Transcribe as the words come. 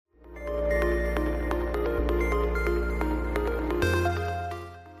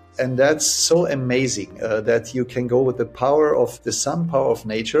And that's so amazing that you can go with the power of the sun, power of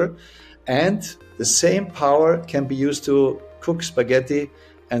nature, and the same power can be used to cook spaghetti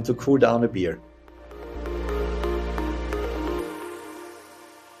and to cool down a beer.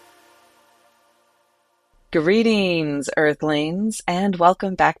 Greetings, Earthlings, and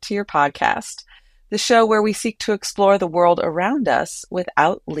welcome back to your podcast, the show where we seek to explore the world around us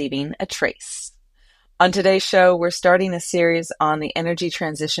without leaving a trace. On today's show, we're starting a series on the energy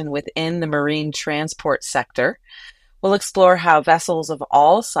transition within the marine transport sector. We'll explore how vessels of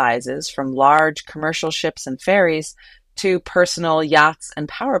all sizes, from large commercial ships and ferries to personal yachts and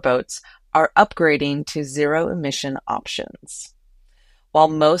powerboats, are upgrading to zero-emission options. While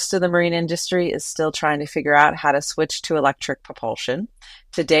most of the marine industry is still trying to figure out how to switch to electric propulsion,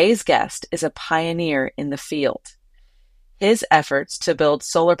 today's guest is a pioneer in the field. His efforts to build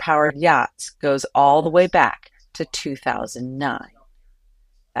solar-powered yachts goes all the way back to 2009.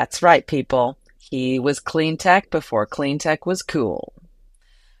 That's right, people. He was clean tech before clean tech was cool.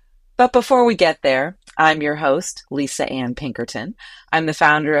 But before we get there, I'm your host, Lisa Ann Pinkerton. I'm the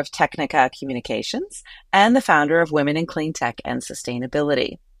founder of Technica Communications and the founder of Women in Clean Tech and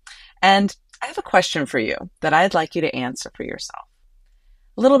Sustainability. And I have a question for you that I'd like you to answer for yourself.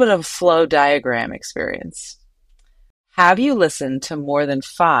 A little bit of flow diagram experience. Have you listened to more than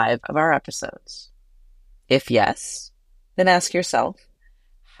 5 of our episodes? If yes, then ask yourself,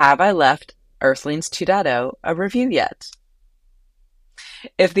 have I left Earthlings 2.0 a review yet?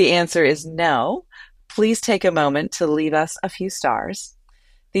 If the answer is no, please take a moment to leave us a few stars.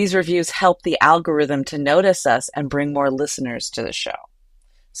 These reviews help the algorithm to notice us and bring more listeners to the show.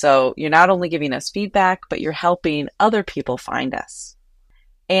 So you're not only giving us feedback, but you're helping other people find us.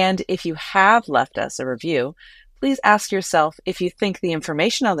 And if you have left us a review, please ask yourself if you think the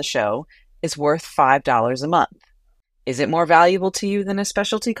information on the show is worth $5 a month. Is it more valuable to you than a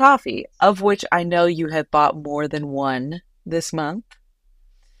specialty coffee, of which I know you have bought more than one this month?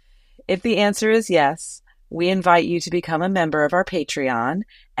 If the answer is yes, we invite you to become a member of our Patreon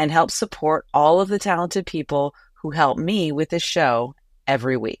and help support all of the talented people who help me with this show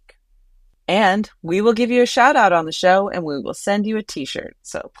every week. And we will give you a shout out on the show and we will send you a t-shirt.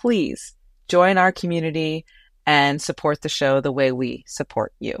 So please join our community and support the show the way we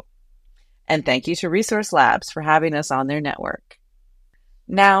support you. And thank you to Resource Labs for having us on their network.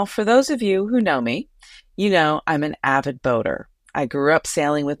 Now, for those of you who know me, you know I'm an avid boater. I grew up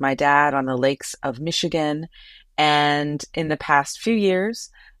sailing with my dad on the lakes of Michigan, and in the past few years,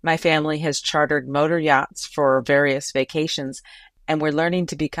 my family has chartered motor yachts for various vacations, and we're learning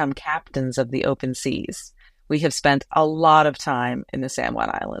to become captains of the open seas. We have spent a lot of time in the San Juan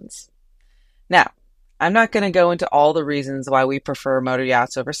Islands. Now, I'm not going to go into all the reasons why we prefer motor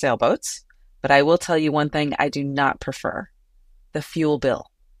yachts over sailboats, but I will tell you one thing I do not prefer: the fuel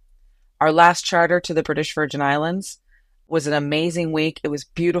bill. Our last charter to the British Virgin Islands was an amazing week. It was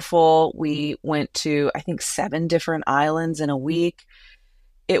beautiful. We went to, I think, 7 different islands in a week.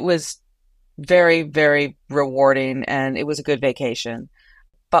 It was very, very rewarding, and it was a good vacation.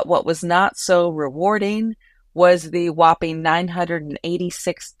 But what was not so rewarding was the whopping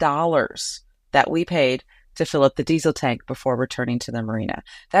 $986 that we paid to fill up the diesel tank before returning to the marina.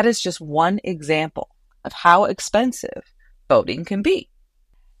 That is just one example of how expensive boating can be.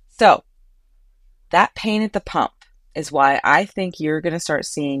 So that pain at the pump is why I think you're going to start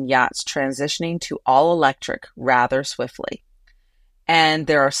seeing yachts transitioning to all electric rather swiftly. And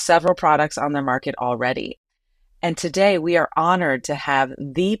there are several products on the market already. And today we are honored to have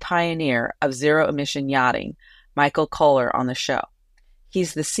the pioneer of zero-emission yachting, Michael Kohler, on the show.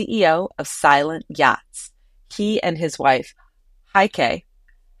 He's the CEO of Silent Yachts. He and his wife, Heike,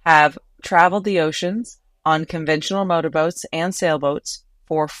 have traveled the oceans on conventional motorboats and sailboats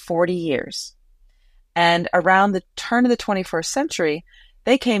for 40 years. And around the turn of the 21st century,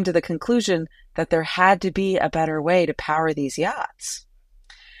 they came to the conclusion that there had to be a better way to power these yachts.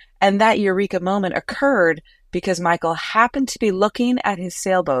 And that eureka moment occurred because Michael happened to be looking at his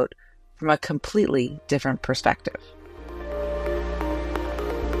sailboat from a completely different perspective.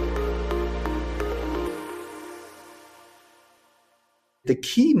 The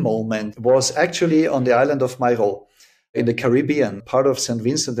key moment was actually on the island of Mayro in the Caribbean, part of St.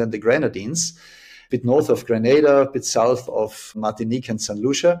 Vincent and the Grenadines, a bit north of Grenada, a bit south of Martinique and St.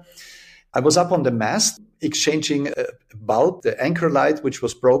 Lucia. I was up on the mast exchanging a bulb, the anchor light, which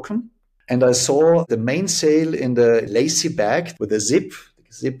was broken. And I saw the mainsail in the lacy bag with a zip.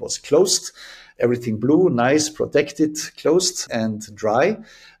 The zip was closed, everything blue, nice, protected, closed and dry.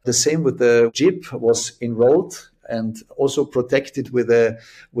 The same with the jib was enrolled and also protected with a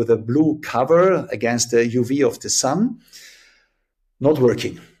blue cover against the UV of the sun. Not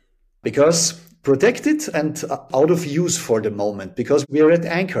working. Because protected and out of use for the moment, because we are at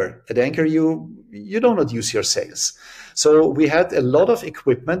anchor. At anchor, you do not use your sails. So we had a lot of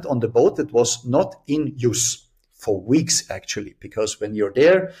equipment on the boat that was not in use for weeks, actually, because when you're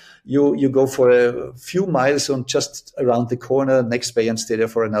there, you go for a few miles on just around the corner next bay and stay there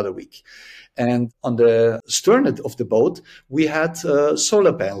for another week. And on the stern of the boat, we had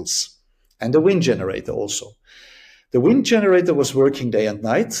solar panels and a wind generator also. The wind generator was working day and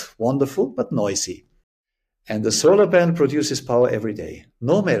night, wonderful, but noisy. And the solar panel produces power every day.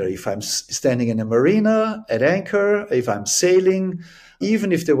 No matter if I'm standing in a marina, at anchor, if I'm sailing,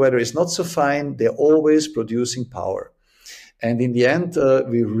 even if the weather is not so fine, they're always producing power. And in the end,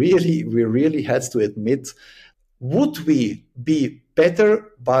 we really had to admit, would we be better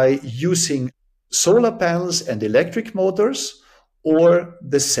by using solar panels and electric motors or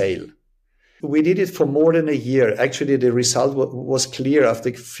the sail? We did it for more than a year. Actually, the result was clear after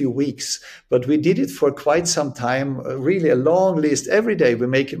a few weeks, but we did it for quite some time, really a long list. Every day we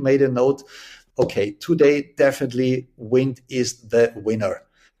made a note, okay, today definitely wind is the winner.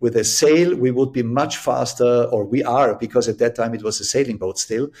 With a sail, we would be much faster, or we are, because at that time it was a sailing boat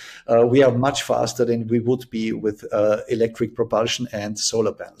still. We are much faster than we would be with electric propulsion and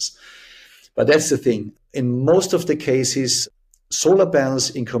solar panels. But that's the thing. In most of the cases, solar panels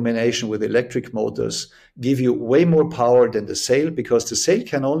in combination with electric motors give you way more power than the sail, because the sail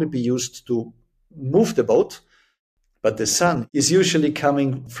can only be used to move the boat, but the sun is usually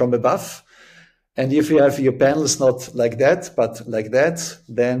coming from above. And if you have your panels not like that, but like that,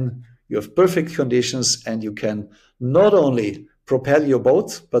 then you have perfect conditions and you can not only propel your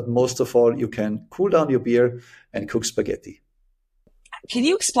boat, but most of all, you can cool down your beer and cook spaghetti. Can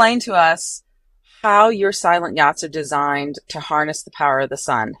you explain to us how your silent yachts are designed to harness the power of the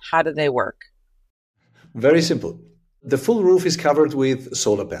sun? How do they work? Very simple. The full roof is covered with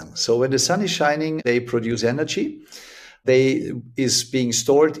solar panels. So when the sun is shining, they produce energy. They is being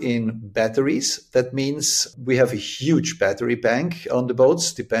stored in batteries. That means we have a huge battery bank on the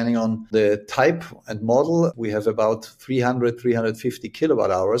boats, depending on the type and model. We have about 350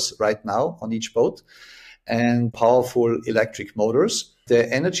 kilowatt hours right now on each boat, and powerful electric motors.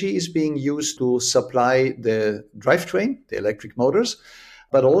 The energy is being used to supply the drivetrain, the electric motors,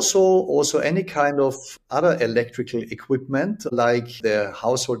 but also any kind of other electrical equipment like the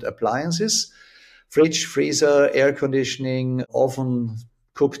household appliances, fridge, freezer, air conditioning, oven,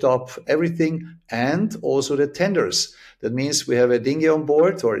 cooktop, everything, and also the tenders. That means we have a dinghy on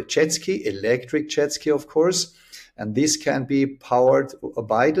board or a jet ski, electric jet ski, of course, and this can be powered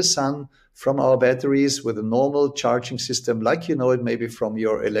by the sun from our batteries with a normal charging system, like you know it maybe from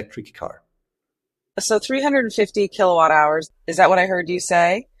your electric car. So 350 kilowatt hours, is that what I heard you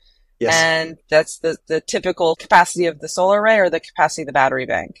say? Yes. And that's the typical capacity of the solar array or the capacity of the battery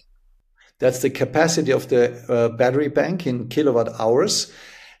bank? That's the capacity of the battery bank in kilowatt hours.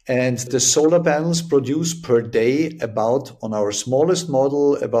 And the solar panels produce per day about, on our smallest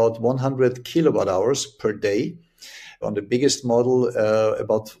model, about 100 kilowatt hours per day. On the biggest model,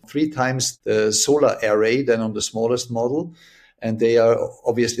 about 3 times the solar array than on the smallest model. And they are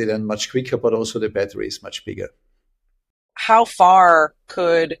obviously then much quicker, but also the battery is much bigger. How far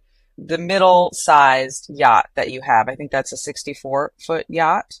could the middle-sized yacht that you have, I think that's a 64-foot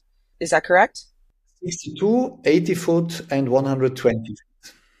yacht, is that correct? 62, 80 foot, and 120 feet.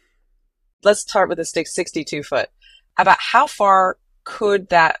 Let's start with the 62 foot. About how far could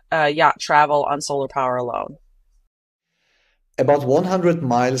that yacht travel on solar power alone? About 100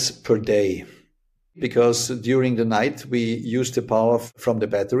 miles per day, because during the night we use the power from the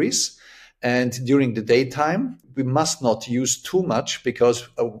batteries. And during the daytime, we must not use too much, because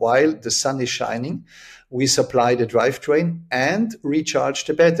while the sun is shining, we supply the drivetrain and recharge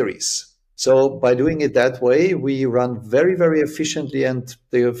the batteries. So by doing it that way, we run very, very efficiently, and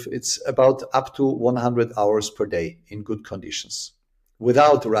it's about up to 100 hours per day in good conditions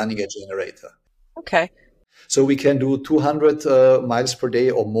without running a generator. Okay. So we can do 200 miles per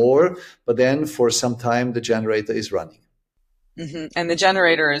day or more, but then for some time the generator is running. Mm-hmm. And the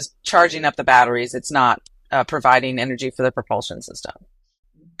generator is charging up the batteries. It's not providing energy for the propulsion system.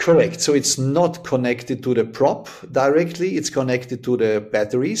 Correct. So it's not connected to the prop directly. It's connected to the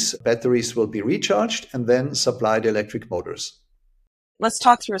batteries. Batteries will be recharged and then supply the electric motors. Let's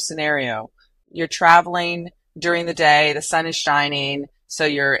talk through a scenario. You're traveling during the day, the sun is shining, so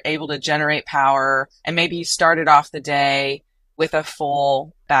you're able to generate power, and maybe you started off the day with a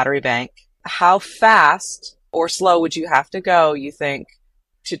full battery bank. How fast or slow would you have to go, you think,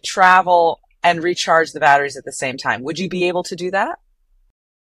 to travel and recharge the batteries at the same time? Would you be able to do that?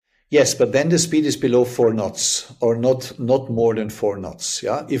 Yes, but then the speed is below 4 knots or not more than 4 knots.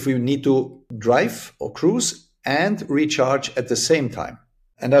 Yeah. If we need to drive or cruise and recharge at the same time.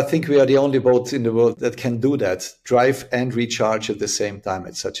 And I think we are the only boat in the world that can do that, drive and recharge at the same time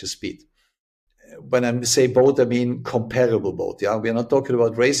at such a speed. When I say boat, I mean comparable boat. Yeah, we are not talking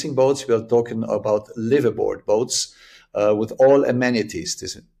about racing boats. We are talking about liveaboard boats with all amenities.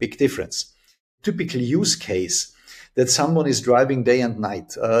 There's a big difference. Typical use case that someone is driving day and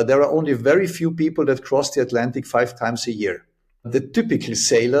night. There are only very few people that cross the Atlantic 5 times a year. The typical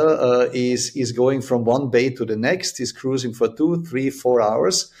sailor is going from one bay to the next, is cruising for 2, 3, 4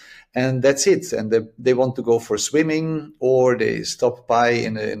 hours, and that's it. And they want to go for swimming, or they stop by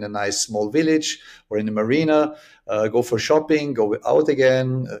in a nice small village or in a marina, go for shopping, go out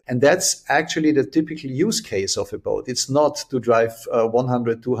again. And that's actually the typical use case of a boat. It's not to drive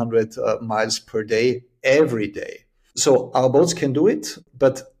 100, 200 miles per day every day. So our boats can do it,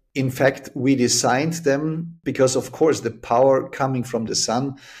 but in fact, we designed them because, of course, the power coming from the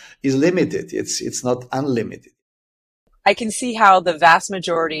sun is limited. It's not unlimited. I can see how the vast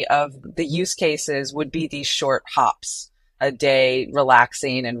majority of the use cases would be these short hops, a day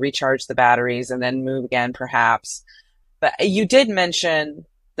relaxing and recharge the batteries and then move again, perhaps. But you did mention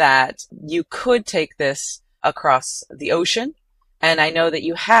that you could take this across the ocean. And I know that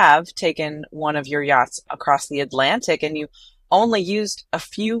you have taken one of your yachts across the Atlantic and you only used a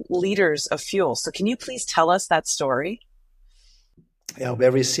few liters of fuel. So can you please tell us that story? Yeah,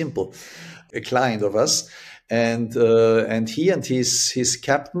 very simple. A client of us, and he and his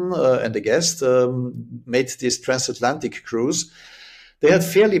captain and the guest made this transatlantic cruise. They had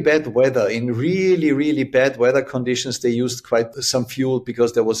fairly bad weather. In really, really bad weather conditions, they used quite some fuel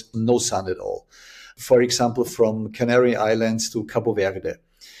because there was no sun at all. For example, from Canary Islands to Cabo Verde.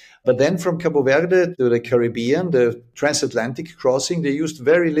 But then from Cabo Verde to the Caribbean, the transatlantic crossing, they used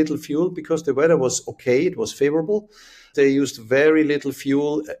very little fuel because the weather was okay, it was favorable. They used very little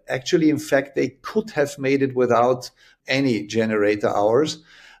fuel. Actually, in fact, they could have made it without any generator hours.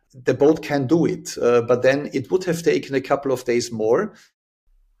 The boat can do it, but then it would have taken a couple of days more.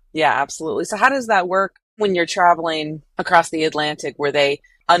 Yeah, absolutely. So how does that work when you're traveling across the Atlantic? Were they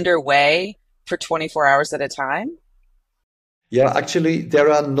underway for 24 hours at a time? Yeah, actually, there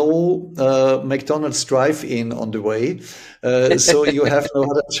are no McDonald's drive-in on the way. So you have no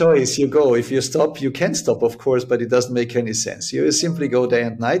other choice. You go. If you stop, you can stop, of course, but it doesn't make any sense. You simply go day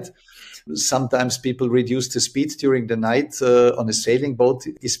and night. Sometimes people reduce the speed during the night. On a sailing boat,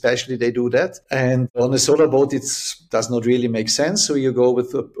 especially, they do that. And on a solar boat, it does not really make sense. So you go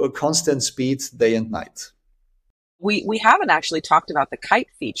with a constant speed day and night. We haven't actually talked about the kite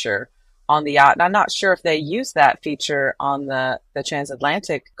feature on the yacht. And I'm not sure if they use that feature on the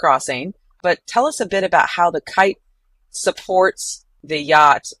transatlantic crossing, but tell us a bit about how the kite supports the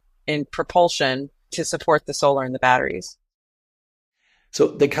yacht in propulsion to support the solar and the batteries. So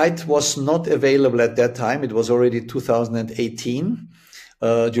the kite was not available at that time. It was already 2018,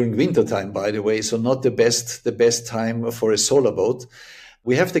 during winter time, by the way. So not the best time for a solar boat.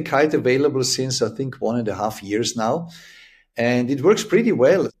 We have the kite available since, I think, 1.5 years now, and it works pretty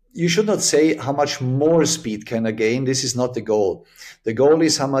well. You should not say how much more speed can I gain. This is not the goal. The goal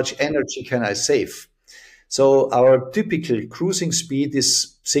is how much energy can I save. So our typical cruising speed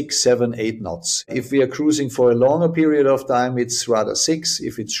is 6, 7, 8 knots. If we are cruising for a longer period of time, it's rather 6.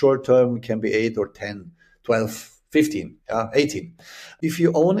 If it's short term, it can be 8 or 10, 12, 15, 18. If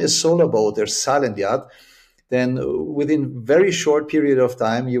you own a solar boat or silent yacht, then within very short period of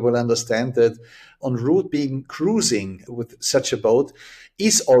time, you will understand that en route being cruising with such a boat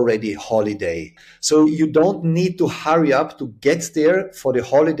is already holiday. So you don't need to hurry up to get there for the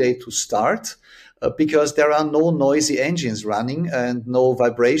holiday to start because there are no noisy engines running and no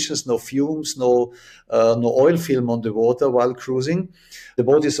vibrations, no fumes, no oil film on the water while cruising. The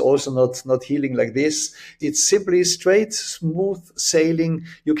boat is also not heeling like this. It's simply straight, smooth sailing.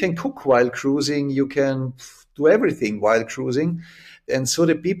 You can cook while cruising. You can do everything while cruising. And so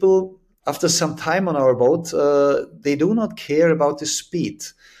the people, after some time on our boat, they do not care about the speed.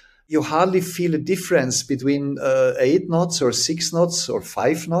 You hardly feel a difference between 8 knots or 6 knots or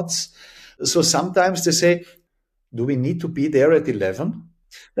 5 knots. So sometimes they say, do we need to be there at 11?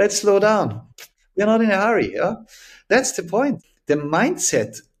 Let's slow down. We're not in a hurry. Yeah? That's the point. The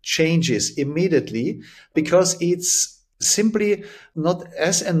mindset changes immediately because it's simply not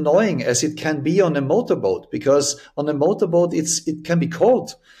as annoying as it can be on a motorboat, because on a motorboat it can be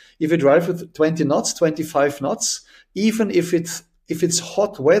cold. If you drive with 20 knots, 25 knots, even if it's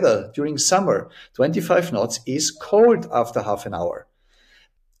hot weather during summer, 25 knots is cold after half an hour.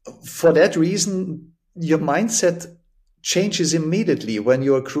 For that reason, your mindset changes immediately when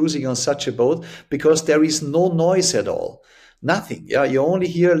you are cruising on such a boat because there is no noise at all. Nothing. Yeah, you only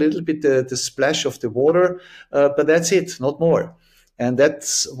hear a little bit the splash of the water, but that's it, not more. And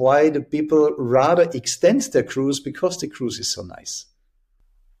that's why the people rather extend their cruise because the cruise is so nice.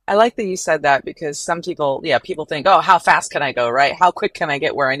 I like that you said that because some people, people think, oh, how fast can I go, right? How quick can I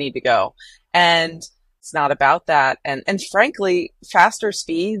get where I need to go? And it's not about that. And frankly, faster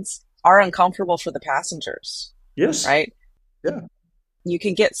speeds are uncomfortable for the passengers, Yes. right? Yeah. You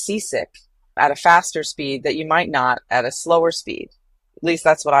can get seasick at a faster speed that you might not at a slower speed. At least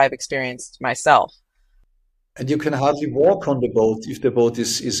that's what I've experienced myself. And you can hardly walk on the boat if the boat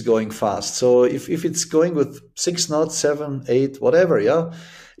is going fast. So if it's going with 6 knots, 7, 8, whatever, yeah,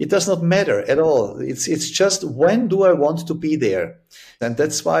 it does not matter at all. It's just when do I want to be there? And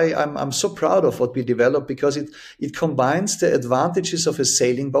that's why I'm so proud of what we developed because it combines the advantages of a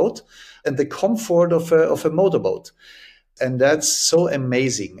sailing boat and the comfort of a motorboat. And that's so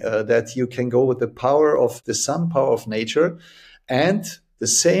amazing that you can go with the power of the sun, power of nature, and the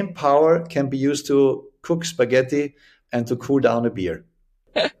same power can be used to cook spaghetti and to cool down a beer.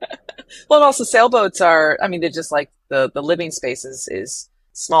 Well, and also sailboats are, they're just like the living space is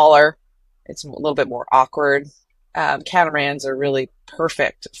smaller. It's a little bit more awkward. Catamarans are really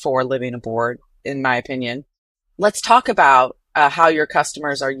perfect for living aboard, in my opinion. Let's talk about how your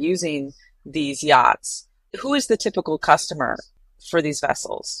customers are using these yachts. Who is the typical customer for these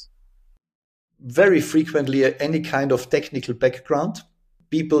vessels? Very frequently, any kind of technical background.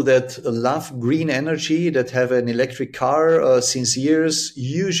 People that love green energy, that have an electric car since years,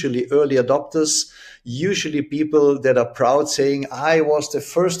 usually early adopters, usually people that are proud saying, I was the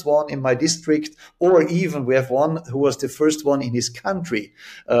first one in my district, or even we have one who was the first one in his country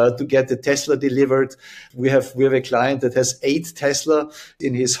to get the Tesla delivered. We have a client that has 8 Tesla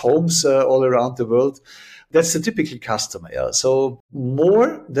in his homes all around the world. That's the typical customer. Yeah. So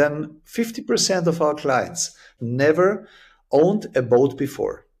more than 50% of our clients never owned a boat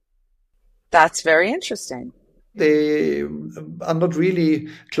before. That's very interesting. They are not really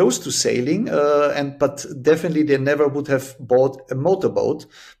close to sailing, but definitely they never would have bought a motorboat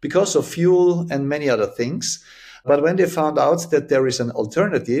because of fuel and many other things. But when they found out that there is an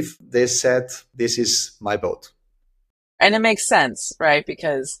alternative, they said, this is my boat. And it makes sense, right?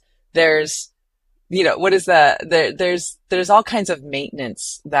 Because there's there's all kinds of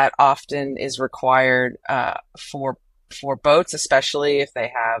maintenance that often is required for boats, especially if they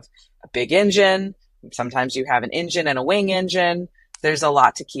have a big engine. Sometimes you have an engine and a wing engine. There's a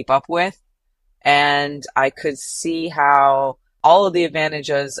lot to keep up with. And I could see how all of the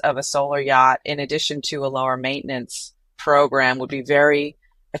advantages of a solar yacht, in addition to a lower maintenance program, would be very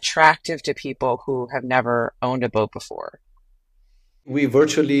attractive to people who have never owned a boat before. We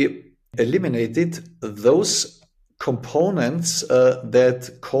virtually eliminated those components that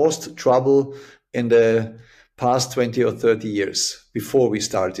caused trouble in the past 20 or 30 years before we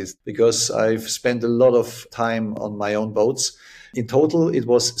started, because I've spent a lot of time on my own boats. In total, it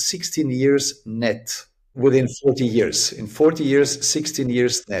was 16 years net within 40 years. In 40 years, 16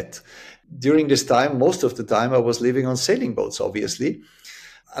 years net. During this time, most of the time, I was living on sailing boats, obviously,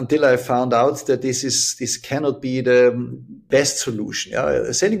 until I found out that this cannot be the best solution.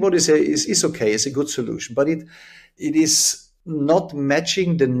 A sailing boat is okay, it's a good solution, but it is not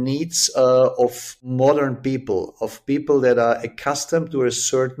matching the needs of modern people, of people that are accustomed to a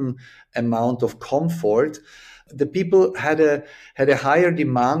certain amount of comfort. The people had a higher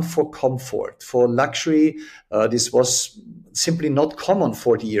demand for comfort, for luxury. This was simply not common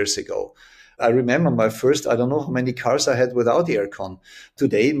 40 years ago. I remember my first, I don't know how many cars I had without aircon.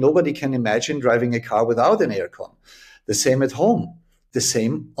 Today, nobody can imagine driving a car without an aircon. The same at home, the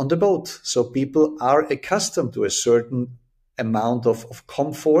same on the boat. So people are accustomed to a certain amount of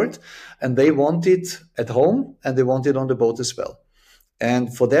comfort, and they want it at home and they want it on the boat as well.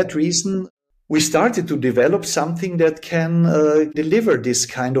 And for that reason, we started to develop something that can deliver this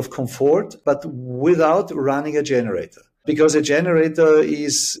kind of comfort, but without running a generator. Because a generator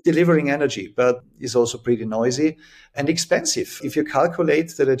is delivering energy, but is also pretty noisy and expensive. If you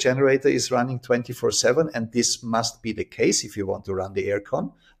calculate that a generator is running 24/7, and this must be the case if you want to run the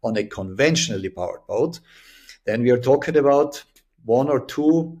aircon on a conventionally powered boat, then we are talking about 1 or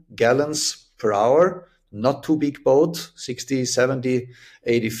 2 gallons per hour, not too big boat, 60, 70,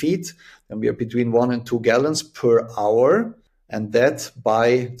 80 feet. And we are between 1 and 2 gallons per hour. And that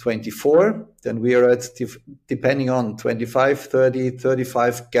by 24, then we are at, depending on 25, 30,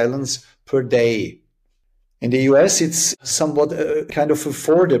 35 gallons per day. In the US, it's somewhat kind of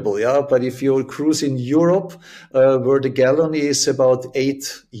affordable, yeah. But if you cruise in Europe, where the gallon is about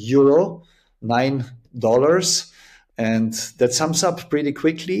 €8, $9, And that sums up pretty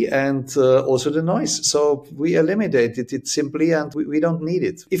quickly, and also the noise. So we eliminated it simply, and we don't need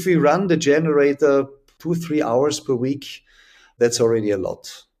it. If we run the generator 2-3 hours per week, that's already a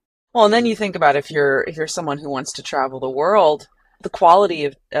lot. Well, and then you think about if you're someone who wants to travel the world, the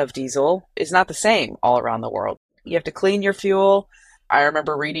quality of diesel is not the same all around the world. You have to clean your fuel. I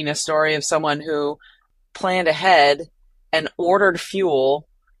remember reading a story of someone who planned ahead and ordered fuel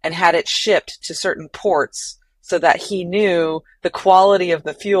and had it shipped to certain ports so that he knew the quality of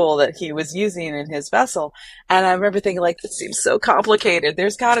the fuel that he was using in his vessel. And I remember thinking, like, this seems so complicated.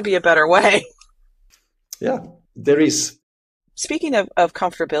 There's got to be a better way. Yeah, there is. Speaking of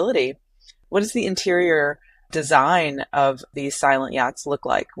comfortability, what does the interior design of these silent yachts look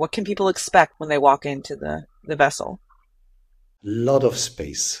like? What can people expect when they walk into the vessel? Lot of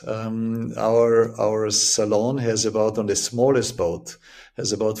space. Our salon has about, on the smallest boat,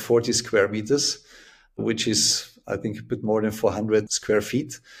 has about 40 square meters, which is, I think, a bit more than 400 square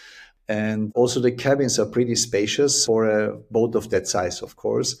feet. And also the cabins are pretty spacious for a boat of that size, of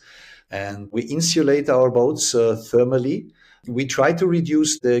course. And we insulate our boats thermally. We try to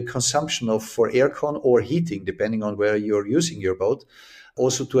reduce the consumption for aircon or heating, depending on where you're using your boat.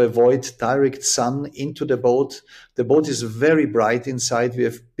 Also to avoid direct sun into the boat. The boat is very bright inside. We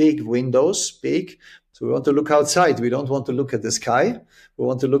have big windows, big. So we want to look outside. We don't want to look at the sky. We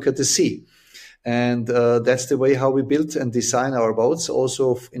want to look at the sea. And that's the way how we build and design our boats.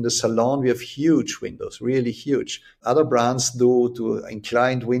 Also in the salon, we have huge windows, really huge. Other brands do to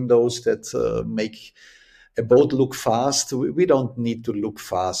inclined windows that make a boat look fast. We don't need to look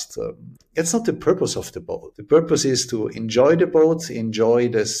fast. It's not the purpose of the boat. The purpose is to enjoy the boat, enjoy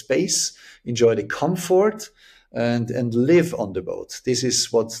the space, enjoy the comfort, and live on the boat. This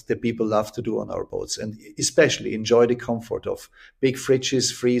is what the people love to do on our boats, and especially enjoy the comfort of big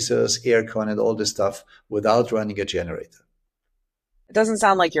fridges, freezers, aircon, and all the stuff without running a generator. It doesn't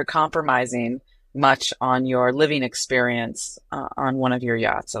sound like you're compromising much on your living experience on one of your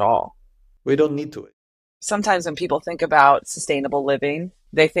yachts at all. We don't need to. Sometimes when people think about sustainable living,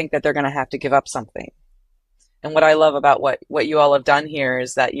 they think that they're going to have to give up something. And what I love about what you all have done here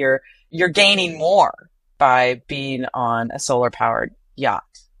is that you're gaining more by being on a solar-powered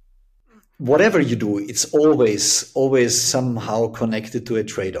yacht. Whatever you do, it's always somehow connected to a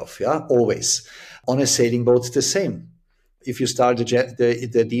trade-off. Yeah, always. On a sailing boat, it's the same. If you start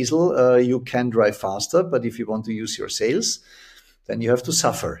the diesel, you can drive faster, but if you want to use your sails, then you have to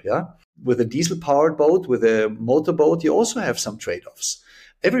suffer. Yeah. With a diesel-powered boat, with a motorboat, you also have some trade-offs.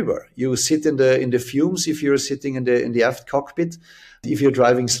 Everywhere. You sit in the fumes if you're sitting in the aft cockpit. If you're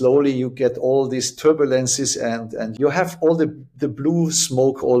driving slowly, you get all these turbulences and you have all the blue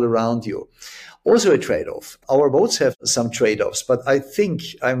smoke all around you. Also a trade-off. Our boats have some trade-offs, but I think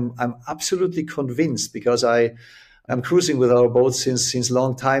I'm absolutely convinced, because I'm cruising with our boats since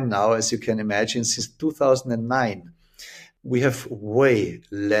long time now, as you can imagine, since 2009. We have way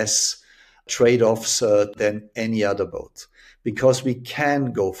less trade-offs than any other boat, because we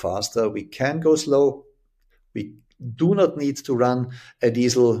can go faster, we can go slow, we do not need to run a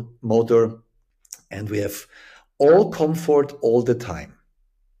diesel motor, and we have all comfort all the time.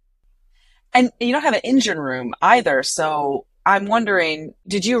 And you don't have an engine room either, so I'm wondering,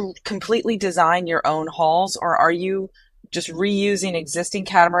 did you completely design your own hulls, or are you just reusing existing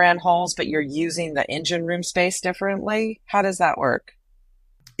catamaran hulls, but you're using the engine room space differently? How does that work?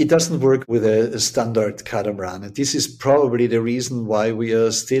 It doesn't work with a standard catamaran. And this is probably the reason why we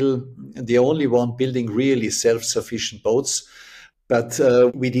are still the only one building really self-sufficient boats. But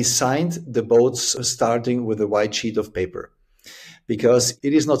we designed the boats starting with a white sheet of paper, because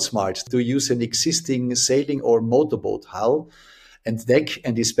it is not smart to use an existing sailing or motorboat hull and deck,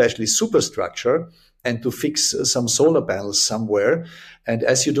 and especially superstructure, and to fix some solar panels somewhere. And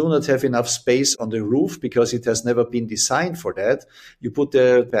as you do not have enough space on the roof, because it has never been designed for that, you put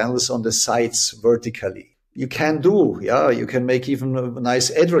the panels on the sides vertically. You can make even a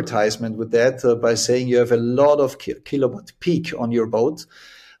nice advertisement with that by saying you have a lot of kilowatt peak on your boat.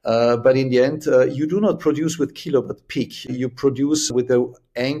 But in the end, you do not produce with kilowatt peak. You produce with the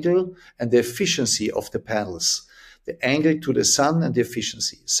angle and the efficiency of the panels, the angle to the sun and the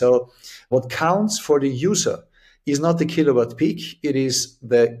efficiency. So what counts for the user is not the kilowatt peak, it is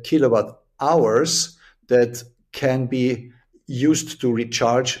the kilowatt hours that can be used to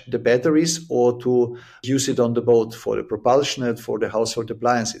recharge the batteries or to use it on the boat for the propulsion and for the household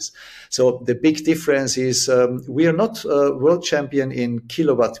appliances. So the big difference is we are not world champion in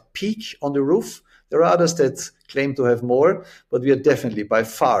kilowatt peak on the roof. There are others that claim to have more, but we are definitely by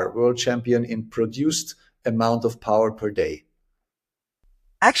far world champion in produced amount of power per day.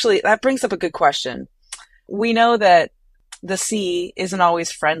 Actually, that brings up a good question. We know that the sea isn't always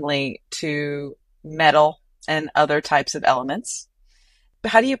friendly to metal and other types of elements.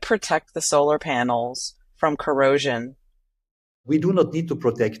 How do you protect the solar panels from corrosion? We do not need to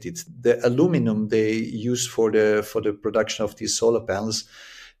protect it. The aluminum they use for the production of these solar panels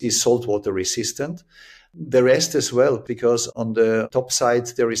is saltwater resistant. The rest as well, because on the top side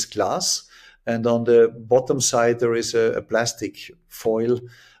there is glass, and on the bottom side there is a plastic foil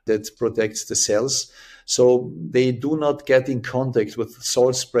that protects the cells. So they do not get in contact with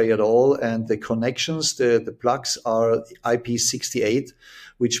salt spray at all. And the connections, the plugs are IP68,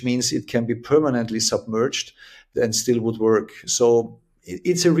 which means it can be permanently submerged and still would work. So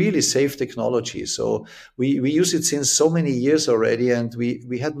it's a really safe technology. So we use it since so many years already, and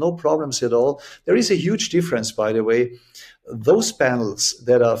we had no problems at all. There is a huge difference, by the way. Those panels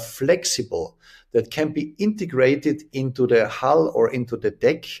that are flexible, that can be integrated into the hull or into the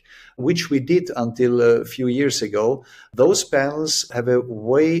deck, which we did until a few years ago, those panels have a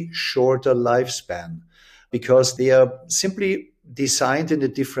way shorter lifespan because they are simply designed in a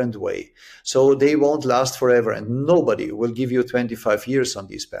different way. So they won't last forever, and nobody will give you 25 years on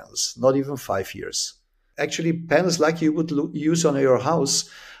these panels, not even 5 years. Actually, panels like you would use on your house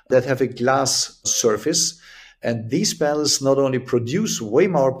that have a glass surface. And these panels not only produce way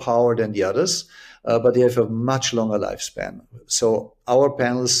more power than the others, but they have a much longer lifespan. So our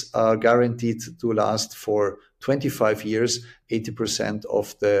panels are guaranteed to last for 25 years, 80%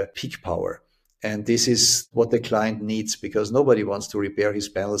 of the peak power. And this is what the client needs because nobody wants to repair his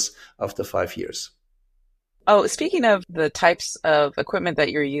panels after 5 years. Oh, speaking of the types of equipment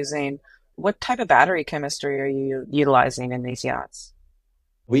that you're using, what type of battery chemistry are you utilizing in these yachts?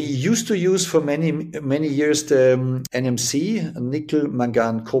 We used to use for many years the NMC, nickel,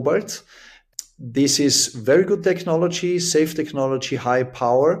 mangan, cobalt. This is very good technology, safe technology, high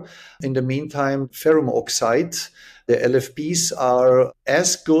power. In the meantime, ferrum oxide, the LFPs are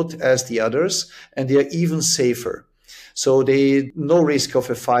as good as the others, and they are even safer. So no risk of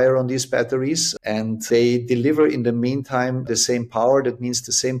a fire on these batteries, and they deliver in the meantime the same power. That means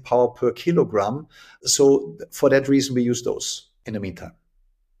the same power per kilogram. So for that reason, we use those in the meantime.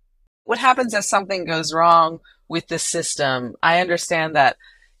 What happens if something goes wrong with the system? I understand that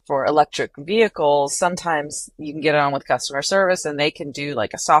for electric vehicles, sometimes you can get on with customer service and they can do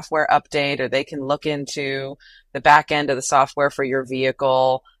like a software update, or they can look into the back end of the software for your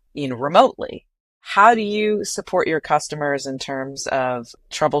vehicle, remotely. How do you support your customers in terms of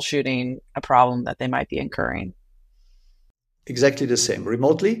troubleshooting a problem that they might be incurring? Exactly the same.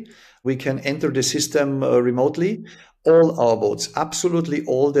 Remotely, we can enter the system remotely. All our boats, absolutely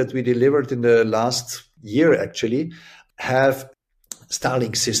all that we delivered in the last year actually, have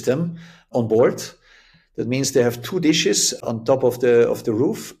Starlink system on board. That means they have 2 dishes on top of the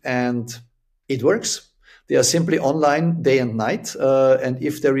roof, and it works. They are simply online day and night. And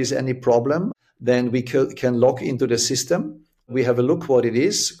if there is any problem, then we can log into the system. We have a look what it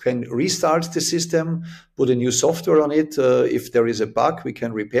is, can restart the system, put a new software on it. If there is a bug, we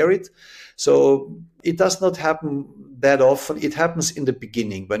can repair it. So it does not happen that often. It happens in the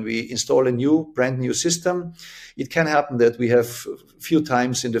beginning when we install a brand new system. It can happen that we have a few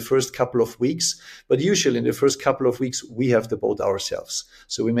times in the first couple of weeks, but usually in the first couple of weeks, we have the boat ourselves.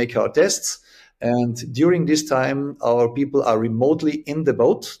 So we make our tests. And during this time, our people are remotely in the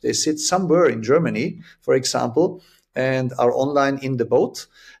boat. They sit somewhere in Germany, for example, and are online in the boat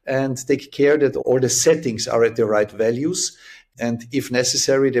and take care that all the settings are at the right values. And if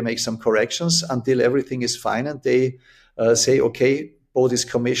necessary, they make some corrections until everything is fine. And they say, okay, boat is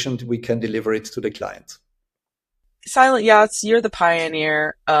commissioned. We can deliver it to the client. Silent Yachts, you're the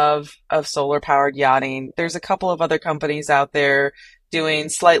pioneer of solar powered yachting. There's a couple of other companies out there doing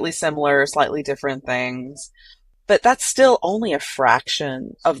slightly similar, slightly different things, but that's still only a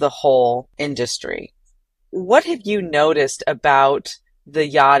fraction of the whole industry. What have you noticed about the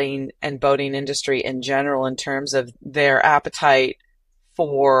yachting and boating industry in general in terms of their appetite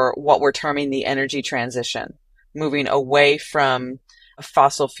for what we're terming the energy transition, moving away from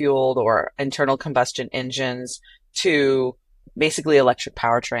fossil fueled or internal combustion engines to basically electric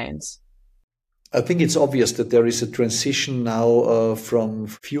powertrains? I think it's obvious that there is a transition now from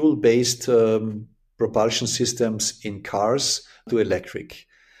fuel-based propulsion systems in cars to electric,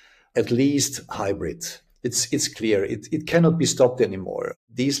 at least hybrid. It's clear. It cannot be stopped anymore.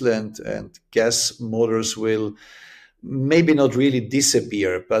 Diesel and gas motors will maybe not really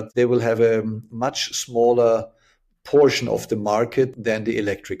disappear, but they will have a much smaller portion of the market than the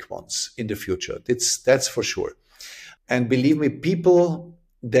electric ones in the future. That's for sure. And believe me, people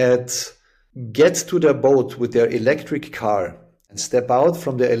that get to their boat with their electric car and step out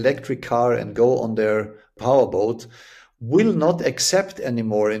from the electric car and go on their powerboat will not accept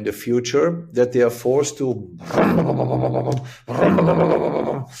anymore in the future that they are forced to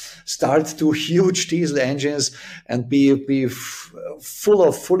start two huge diesel engines and be full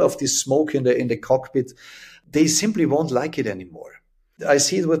of this smoke in the cockpit. They simply won't like it anymore. I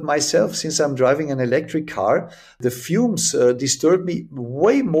see it with myself since I'm driving an electric car. The fumes disturb me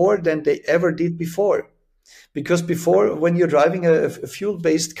way more than they ever did before. Because before, when you're driving a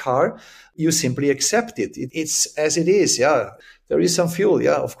fuel-based car, you simply accept it. It's as it is. Yeah, there is some fuel.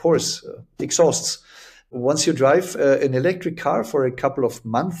 Yeah, of course, exhausts. Once you drive an electric car for a couple of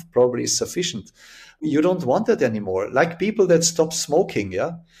months, probably is sufficient. You don't want that anymore. Like people that stop smoking.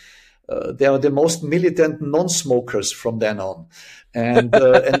 Yeah. They are the most militant non-smokers from then on. And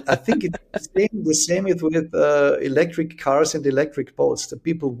I think it's the same with electric cars and electric boats. The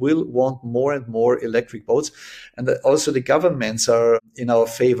people will want more and more electric boats. And also the governments are in our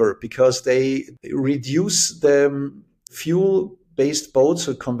favor because they reduce the fuel-based boats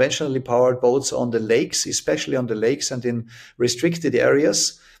or conventionally powered boats on the lakes, especially on the lakes and in restricted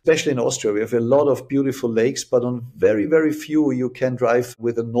areas. Especially in Austria, we have a lot of beautiful lakes, but on very, very few you can drive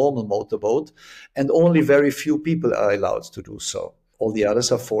with a normal motorboat, and only very few people are allowed to do so. All the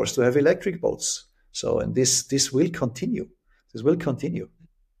others are forced to have electric boats. So, and this will continue. This will continue.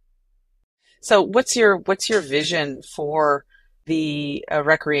 So, what's your vision for the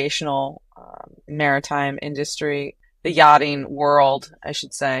recreational maritime industry, the yachting world, I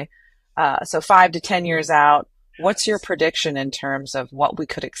should say? So, 5 to 10 years out. What's your prediction in terms of what we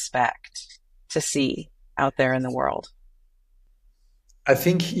could expect to see out there in the world? I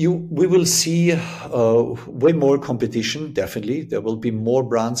think we will see way more competition, definitely. There will be more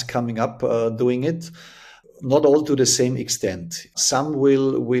brands coming up doing it, not all to the same extent. Some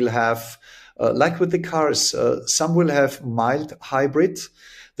will have, like with the cars, some will have mild hybrid.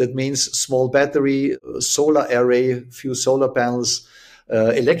 That means small battery, solar array, few solar panels,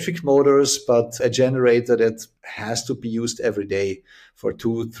 electric motors, but a generator that has to be used every day for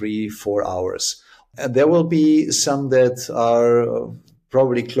 2, 3, 4 hours. And there will be some that are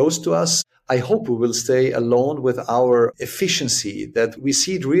probably close to us. I hope we will stay alone with our efficiency, that we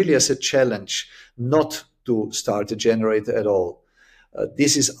see it really as a challenge not to start a generator at all.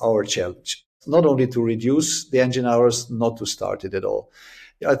 This is our challenge, not only to reduce the engine hours, not to start it at all.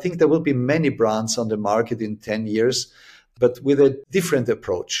 I think there will be many brands on the market in 10 years, but with a different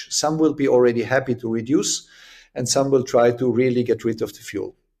approach. Some will be already happy to reduce, and some will try to really get rid of the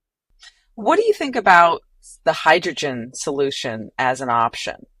fuel. What do you think about the hydrogen solution as an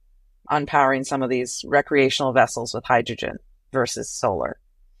option on powering some of these recreational vessels with hydrogen versus solar?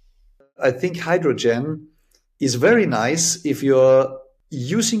 I think hydrogen is very nice if you're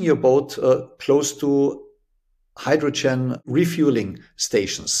using your boat close to hydrogen refueling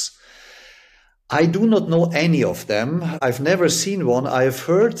stations. I do not know any of them. I've never seen one. I've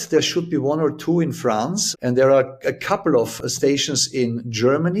heard there should be 1 or 2 in France, and there are a couple of stations in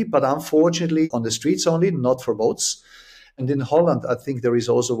Germany, but unfortunately on the streets only, not for boats. And in Holland, I think there is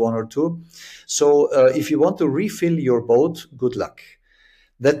also 1 or 2. So if you want to refill your boat, good luck.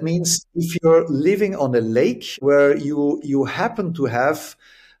 That means if you're living on a lake where you happen to have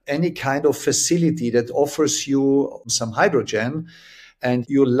any kind of facility that offers you some hydrogen, and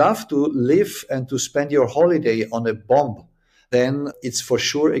you love to live and to spend your holiday on a bomb, then it's for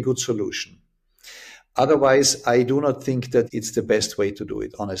sure a good solution. Otherwise, I do not think that it's the best way to do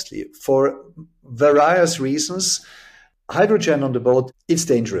it, honestly. For various reasons, hydrogen on the boat, it's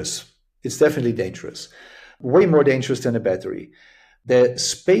dangerous. It's definitely dangerous. Way more dangerous than a battery. The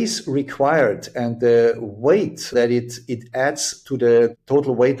space required and the weight that it adds to the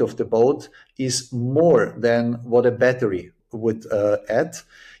total weight of the boat is more than what a battery would add,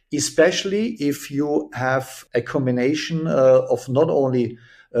 especially if you have a combination of not only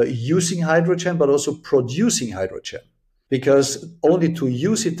using hydrogen, but also producing hydrogen. Because only to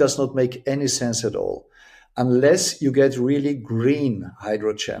use it does not make any sense at all. Unless you get really green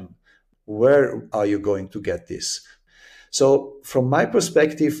hydrogen, where are you going to get this? So from my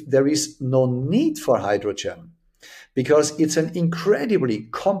perspective, there is no need for hydrogen because it's an incredibly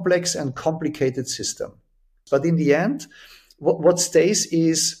complex and complicated system. But in the end, what stays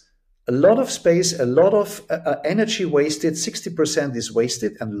is a lot of space, a lot of energy wasted. 60% is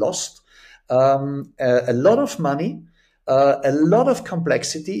wasted and lost. A lot of money, a lot of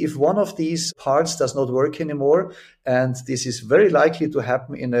complexity if one of these parts does not work anymore. And this is very likely to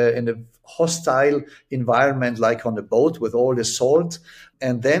happen in a hostile environment like on a boat with all the salt.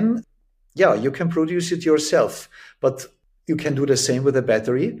 And then, yeah, you can produce it yourself. But you can do the same with a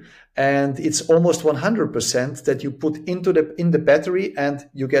battery, and it's almost 100% that you put in the battery and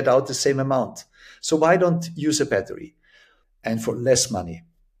you get out the same amount. So why don't use a battery and for less money?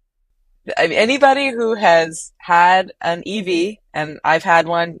 I mean, anybody who has had an EV, and I've had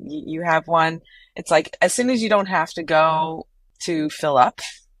one, you have one, it's like as soon as you don't have to go to fill up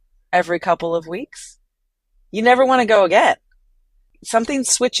every couple of weeks, you never want to go again. Something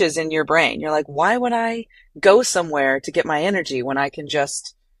switches in your brain. You're like, why would I go somewhere to get my energy when I can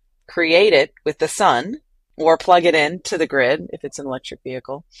just create it with the sun or plug it in to the grid if it's an electric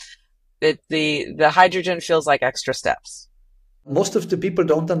vehicle? The hydrogen feels like extra steps. Most of the people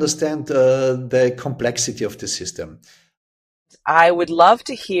don't understand the complexity of the system. I would love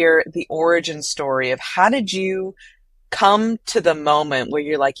to hear the origin story of how did you come to the moment where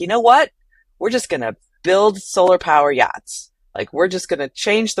you're like, you know what? We're just going to build solar power yachts. Like we're just going to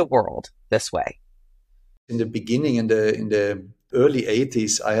change the world this way. In the beginning, in the early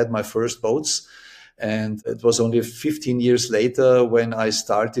 80s, I had my first boats. And it was only 15 years later when I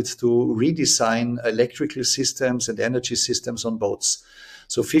started to redesign electrical systems and energy systems on boats.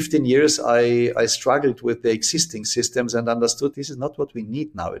 So 15 years, I struggled with the existing systems and understood this is not what we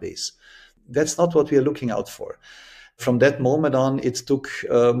need nowadays. That's not what we are looking out for. From that moment on, it took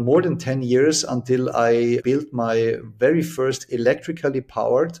more than 10 years until I built my very first electrically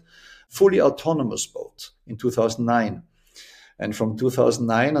powered, fully autonomous boat in 2009. And from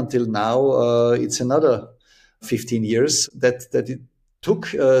 2009 until now, it's another 15 years that it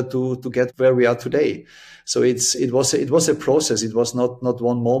took to get where we are today. So it was a process. It was not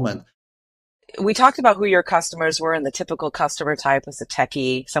one moment. We talked about who your customers were, and the typical customer type was a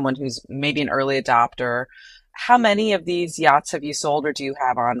techie, someone who's maybe an early adopter. How many of these yachts have you sold or do you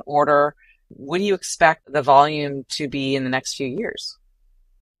have on order? What do you expect the volume to be in the next few years?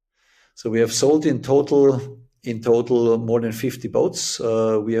 So we have sold in total more than 50 boats.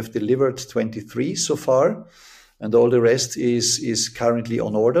 We have delivered 23 so far, and all the rest is currently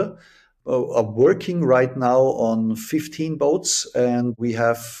on order. I'm working right now on 15 boats, and we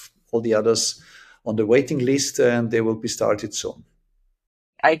have all the others on the waiting list, and they will be started soon.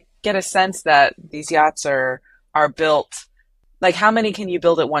 I get a sense that these yachts are built. Like, how many can you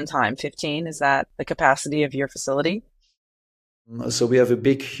build at one time? 15? Is that the capacity of your facility? So we have a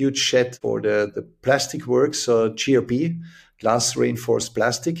big, huge shed for the plastic works, GRP, glass reinforced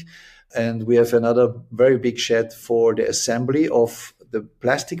plastic. And we have another very big shed for the assembly of the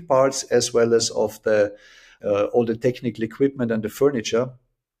plastic parts as well as of the all the technical equipment and the furniture.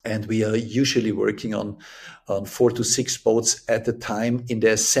 And we are usually working on 4 to 6 boats at a time in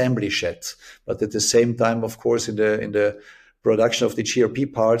the assembly shed. But at the same time, of course, in the production of the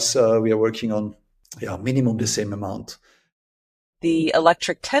GRP parts, we are working on minimum the same amount. The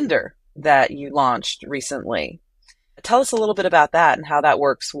electric tender that you launched recently. Tell us a little bit about that and how that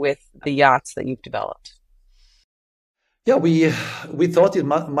works with the yachts that you've developed. Yeah, we thought it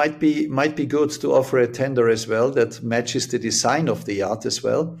might be good to offer a tender as well that matches the design of the yacht as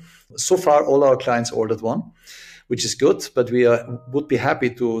well. So far, all our clients ordered one, which is good, but we would be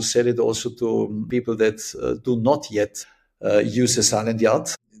happy to sell it also to people that do not yet use a silent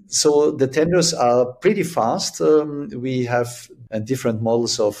yacht. So the tenders are pretty fast. We have different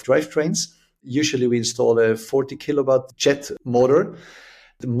models of drivetrains. Usually we install a 40 kilowatt jet motor.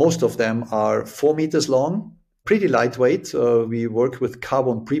 Most of them are 4 meters long, pretty lightweight. We work with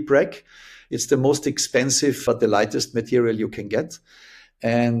carbon prepreg. It's the most expensive but the lightest material you can get.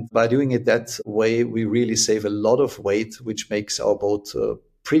 And by doing it that way, we really save a lot of weight, which makes our boat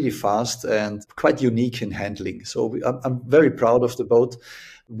pretty fast and quite unique in handling. So I'm very proud of the boat.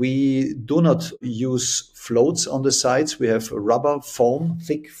 We do not use floats on the sides. We have rubber foam,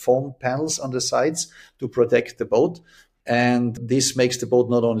 thick foam panels on the sides to protect the boat. And this makes the boat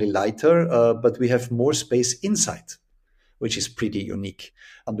not only lighter, but we have more space inside, which is pretty unique.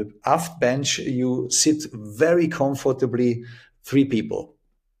 On the aft bench, you sit very comfortably, 3 people.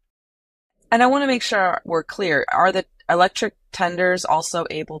 And I want to make sure we're clear. Are the electric tenders also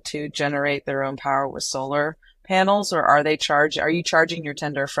able to generate their own power with solar panels, or are you charging your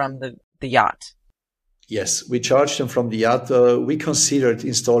tender from the yacht? Yes, we charge them from the yacht. We considered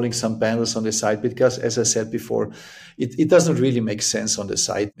installing some panels on the side because, as I said before, it doesn't really make sense on the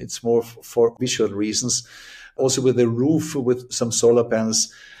side. It's more for visual reasons. Also with the roof with some solar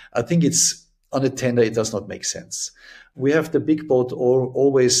panels, I think it's on a tender, it does not make sense. We have the big boat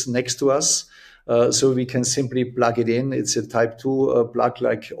always next to us, so we can simply plug it in. It's a Type 2 plug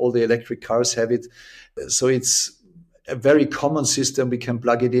like all the electric cars have it. So it's a very common system. We can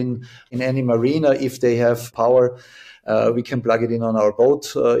plug it in any marina if they have power. We can plug it in on our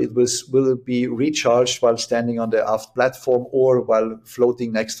boat. It will be recharged while standing on the aft platform or while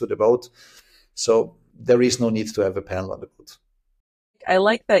floating next to the boat. So there is no need to have a panel on the boat. I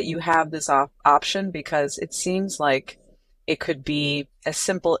like that you have this option because it seems like it could be a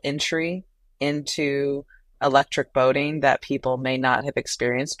simple entry into electric boating that people may not have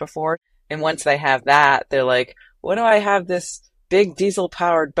experienced before. And once they have that, they're like, what do I have this big diesel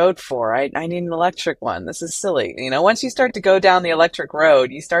powered boat for? I need an electric one. This is silly. Once you start to go down the electric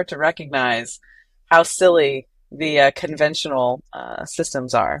road, you start to recognize how silly the conventional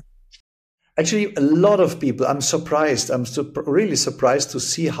systems are. Actually, a lot of people, I'm surprised. Really surprised to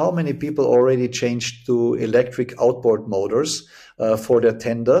see how many people already changed to electric outboard motors for their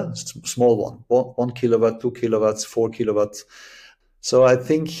tender, small one, 1 kilowatt, 2 kilowatts, 4 kilowatts. So I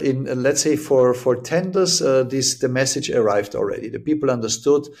think let's say for tenders, the message arrived already. The people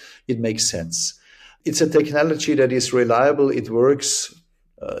understood it makes sense. It's a technology that is reliable. It works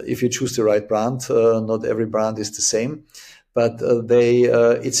if you choose the right brand. Not every brand is the same. But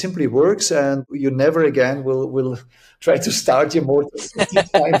it simply works, and you never again will try to start your motor 50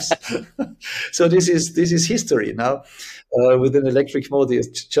 times. So this is history now. With an electric motor, you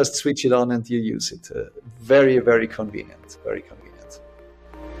just switch it on and you use it. Very, very convenient. Very convenient.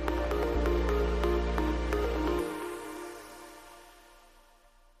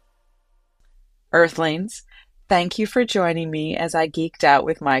 Earthlings, thank you for joining me as I geeked out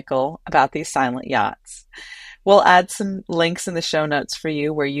with Michael about these silent yachts. We'll add some links in the show notes for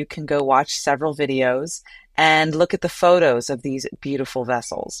you where you can go watch several videos and look at the photos of these beautiful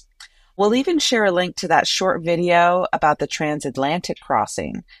vessels. We'll even share a link to that short video about the transatlantic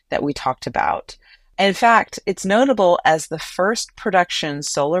crossing that we talked about. In fact, it's notable as the first production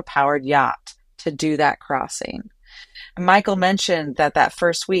solar-powered yacht to do that crossing. Michael mentioned that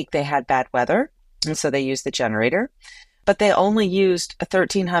first week they had bad weather, and so they used the generator, but they only used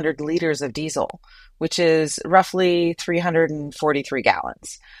 1,300 liters of diesel, which is roughly 343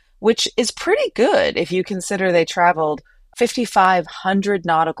 gallons, which is pretty good if you consider they traveled 5,500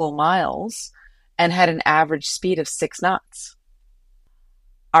 nautical miles and had an average speed of 6 knots.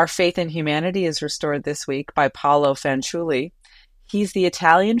 Our faith in humanity is restored this week by Paolo Fanciulli. He's the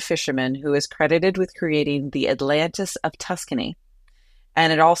Italian fisherman who is credited with creating the Atlantis of Tuscany.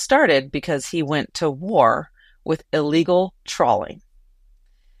 And it all started because he went to war with illegal trawling.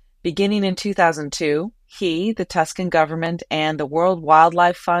 Beginning in 2002, he, the Tuscan government, and the World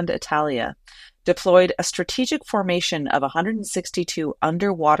Wildlife Fund Italia deployed a strategic formation of 162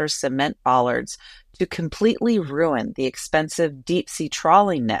 underwater cement bollards to completely ruin the expensive deep-sea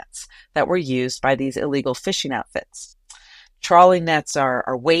trawling nets that were used by these illegal fishing outfits. Trawling nets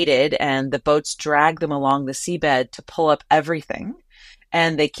are weighted, and the boats drag them along the seabed to pull up everything,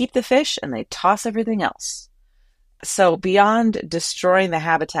 and they keep the fish and they toss everything else. So beyond destroying the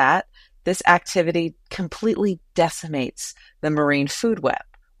habitat, this activity completely decimates the marine food web,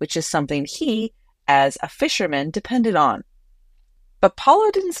 which is something he, as a fisherman, depended on. But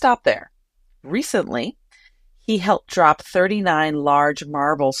Paulo didn't stop there. Recently, he helped drop 39 large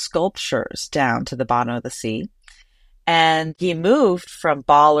marble sculptures down to the bottom of the sea. And he moved from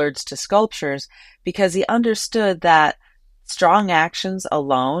bollards to sculptures because he understood that strong actions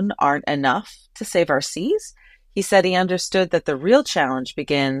alone aren't enough to save our seas. He said he understood that the real challenge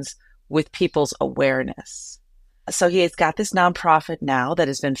begins with people's awareness. So he has got this nonprofit now that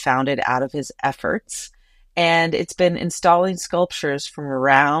has been founded out of his efforts, and it's been installing sculptures from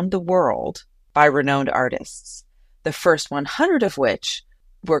around the world by renowned artists, the first 100 of which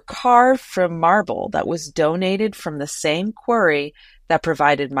were carved from marble that was donated from the same quarry that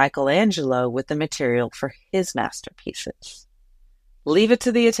provided Michelangelo with the material for his masterpieces. Leave it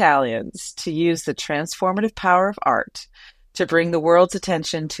to the Italians to use the transformative power of art to bring the world's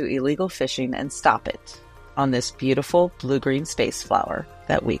attention to illegal fishing and stop it on this beautiful blue-green space flower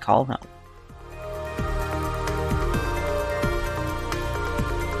that we call home.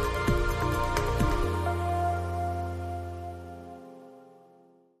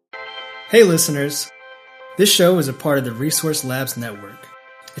 Hey listeners, this show is a part of the Resource Labs Network.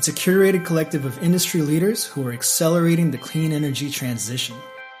 It's a curated collective of industry leaders who are accelerating the clean energy transition.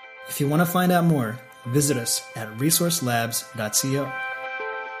 If you want to find out more, visit us at resourcelabs.co.